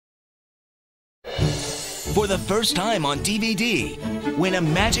For the first time on DVD, when a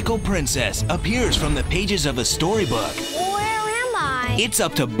magical princess appears from the pages of a storybook, where am I? It's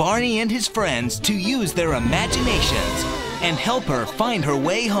up to Barney and his friends to use their imaginations and help her find her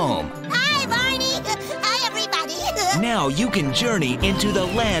way home. Hi, Barney! Hi, everybody! Now you can journey into the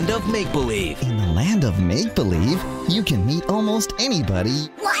land of make-believe. In the land of make-believe, you can meet almost anybody.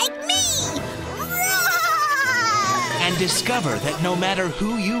 Like me! And discover that no matter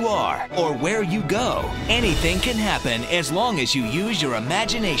who you are or where you go, anything can happen as long as you use your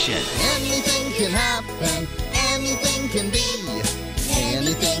imagination. Anything can happen, anything can be,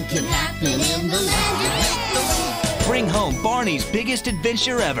 anything can happen in the land of make-believe. Bring home Barney's biggest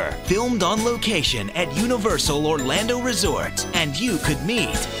adventure ever, filmed on location at Universal Orlando Resort. And you could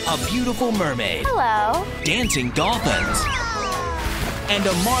meet a beautiful mermaid, Hello. dancing dolphins, and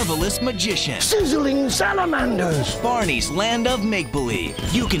a marvelous magician. Sizzling salamanders. Barney's Land of Make-Believe.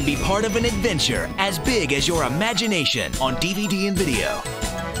 You can be part of an adventure as big as your imagination on DVD and video.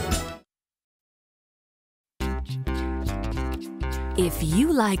 If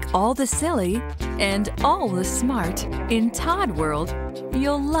you like all the silly and all the smart in ToddWorld,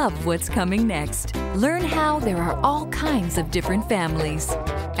 you'll love what's coming next. Learn how there are all kinds of different families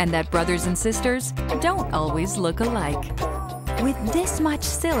and that brothers and sisters don't always look alike. With this much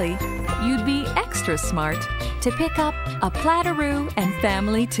silly, you'd be extra smart to pick up a Platyroo and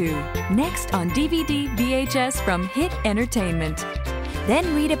Family 2 next on DVD VHS from Hit Entertainment.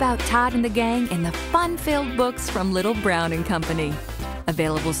 Then read about Todd and the gang in the fun-filled books from Little Brown and Company.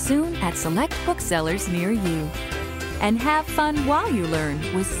 Available soon at select booksellers near you. And have fun while you learn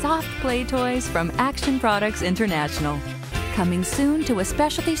with soft play toys from Action Products International. Coming soon to a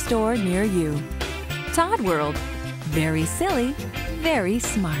specialty store near you. ToddWorld. Very silly, very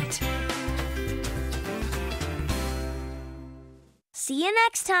smart. See you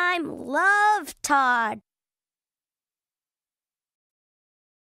next time. Love, Todd.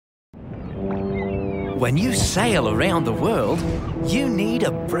 When you sail around the world, you need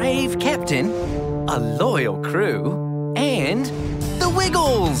a brave captain, a loyal crew, and the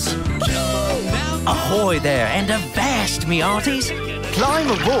Wiggles! Ahoy there, and avast, me hearties! Climb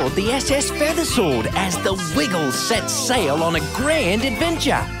aboard the SS Feathersword as the Wiggles set sail on a grand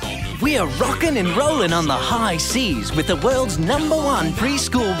adventure. We're rocking and rolling on the high seas with the world's #1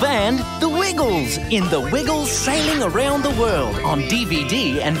 preschool band, the Wiggles, in the Wiggles Sailing Around the World on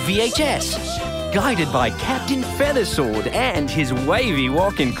DVD and VHS. Guided by Captain Feathersword and his wavy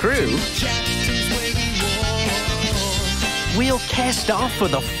walking crew, we'll cast off for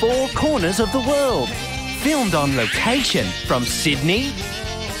the 4 corners of the world. Filmed on location from Sydney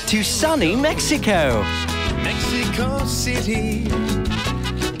to sunny Mexico. Mexico City,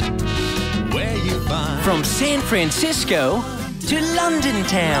 where you find from San Francisco to London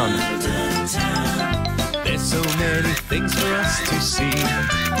town. There's so many things for us to see.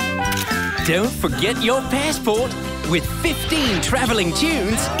 Don't forget your passport. With 15 traveling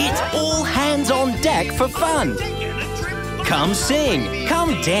tunes, it's all hands on deck for fun. Come sing,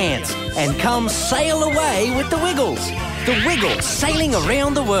 come dance, and come sail away with the Wiggles. The Wiggles Sailing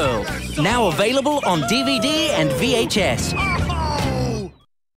Around the World. Now available on DVD and VHS.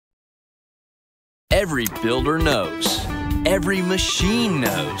 Every builder knows. Every machine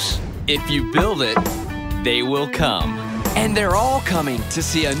knows. If you build it, they will come. And they're all coming to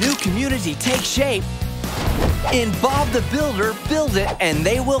see a new community take shape. In Bob the Builder, build it and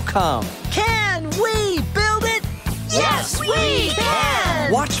they will come. Can we build it? Yes, we can!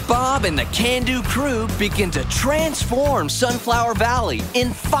 Watch Bob and the Can-Do crew begin to transform Sunflower Valley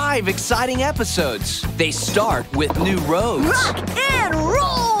in 5 exciting episodes. They start with new roads. Rock and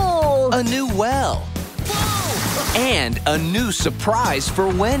roll! A new well. Whoa! And a new surprise for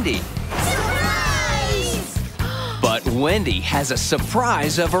Wendy. Surprise! But Wendy has a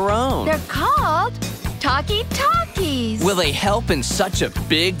surprise of her own. They're called Talkie Talkies. Will they help in such a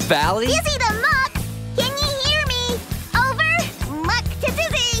big valley? Dizzy the Muck! Can you hear me? Over! Muck to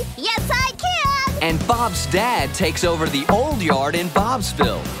Dizzy! Yes, I can! And Bob's dad takes over the old yard in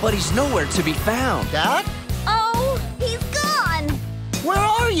Bobsville, but he's nowhere to be found. Dad? Oh, he's gone! Where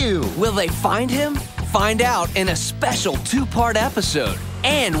are you? Will they find him? Find out in a special 2-part episode.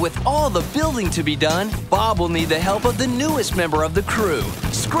 And with all the building to be done, Bob will need the help of the newest member of the crew,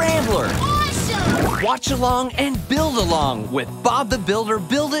 Scrambler. Awesome! Watch along and build along with Bob the Builder.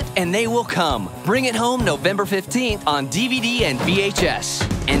 Build it and they will come. Bring it home November 15th on DVD and VHS.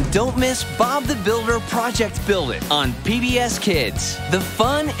 And don't miss Bob the Builder Project Build It on PBS Kids. The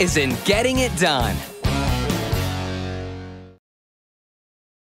fun is in getting it done.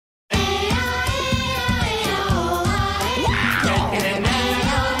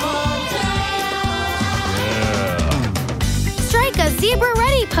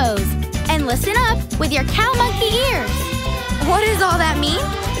 bunny pose. And listen up with your cow monkey ears. What does all that mean?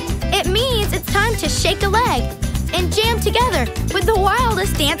 It means it's time to shake a leg and jam together with the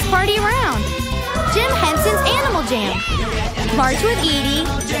wildest dance party around. Jim Henson's Animal Jam. March with Edie,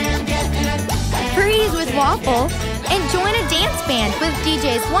 freeze with Waffle, and join a dance band with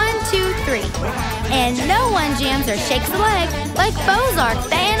DJs 1, 2, 3. And no one jams or shakes a leg like Bozark,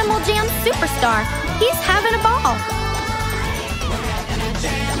 the Animal Jam superstar. He's having a ball.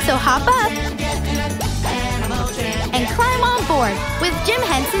 So hop up and climb on board with Jim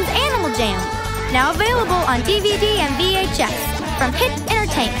Henson's Animal Jam. Now available on DVD and VHS from Hit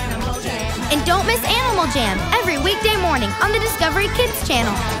Entertainment. And don't miss Animal Jam every weekday morning on the Discovery Kids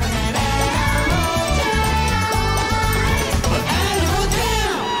channel.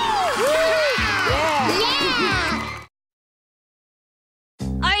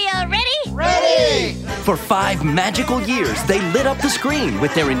 Are you ready? Ready! For 5 magical years, they lit up the screen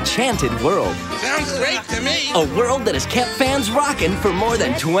with their enchanted world. Sounds great to me. A world that has kept fans rocking for more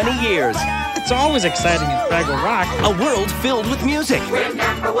than 20 years. It's always exciting in Fraggle Rock. A world filled with music. We're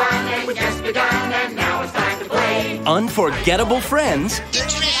number 1 and we just begun and now it's time to play. Unforgettable friends. The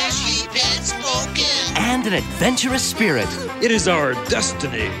trash heap has spoken. And an adventurous spirit. It is our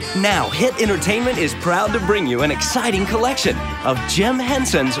destiny. Now, Hit Entertainment is proud to bring you an exciting collection of Jim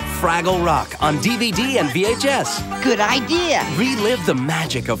Henson's Fraggle Rock on DVD and VHS. Good idea. Relive the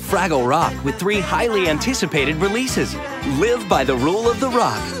magic of Fraggle Rock with 3 highly anticipated releases. Live by the rule of the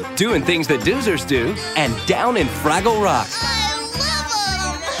rock, doing things that doozers do, and down in Fraggle Rock.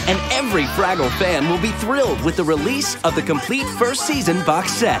 And every Fraggle fan will be thrilled with the release of the complete first season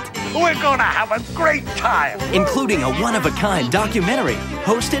box set. We're gonna have a great time. Including a one-of-a-kind documentary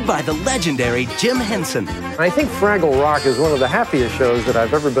hosted by the legendary Jim Henson. I think Fraggle Rock is one of the happiest shows that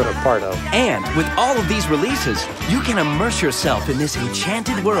I've ever been a part of. And with all of these releases, you can immerse yourself in this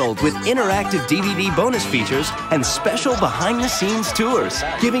enchanted world with interactive DVD bonus features and special behind-the-scenes tours,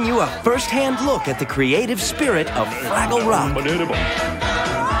 giving you a first-hand look at the creative spirit of Fraggle Rock.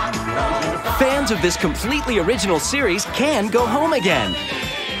 Fans of this completely original series can go home again.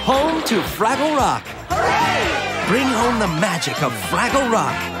 Home to Fraggle Rock. Hooray! Bring home the magic of Fraggle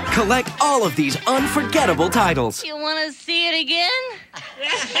Rock. Collect all of these unforgettable titles. You want to see it again?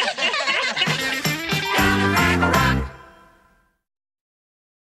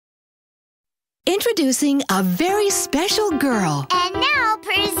 Introducing a very special girl. And now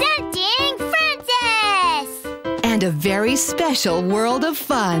presenting Francis! And a very special world of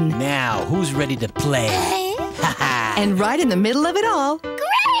fun. Now, who's ready to play? And right in the middle of it all,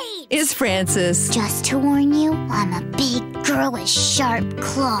 Great! is Francis. Just to warn you, I'm a big girl with sharp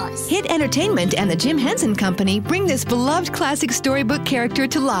claws. Hit Entertainment and the Jim Henson Company bring this beloved classic storybook character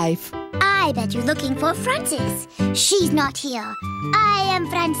to life. I bet you're looking for Francis. She's not here. I am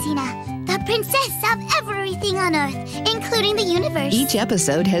Francina, the princess of everything on Earth, including the universe. Each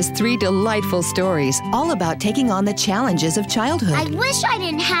episode has 3 delightful stories, all about taking on the challenges of childhood. I wish I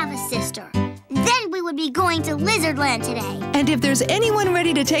didn't have a sister. Then we would be going to Lizardland today. And if there's anyone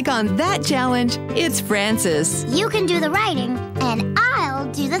ready to take on that challenge, it's Francis. You can do the writing, and I'll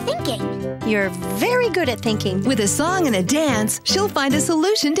do the thinking. You're very good at thinking. With a song and a dance, she'll find a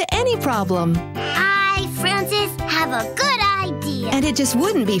solution to any problem. I, Francis, have a good idea. And it just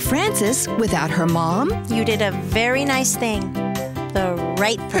wouldn't be Francis without her mom. You did a very nice thing. The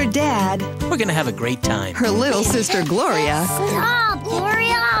right thing. Her dad. We're gonna have a great time. Her little sister Gloria. Stop,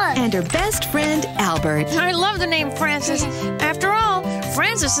 Gloria! And her best friend Albert. I love the name Francis. After all,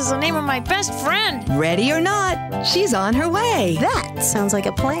 Francis is the name of my best friend. Ready or not, she's on her way. That sounds like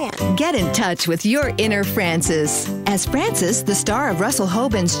a plan. Get in touch with your inner Francis. As Francis, the star of Russell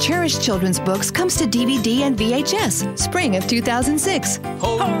Hoban's cherished children's books, comes to DVD and VHS, spring of 2006.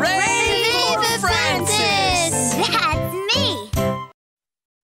 Hooray for Francis!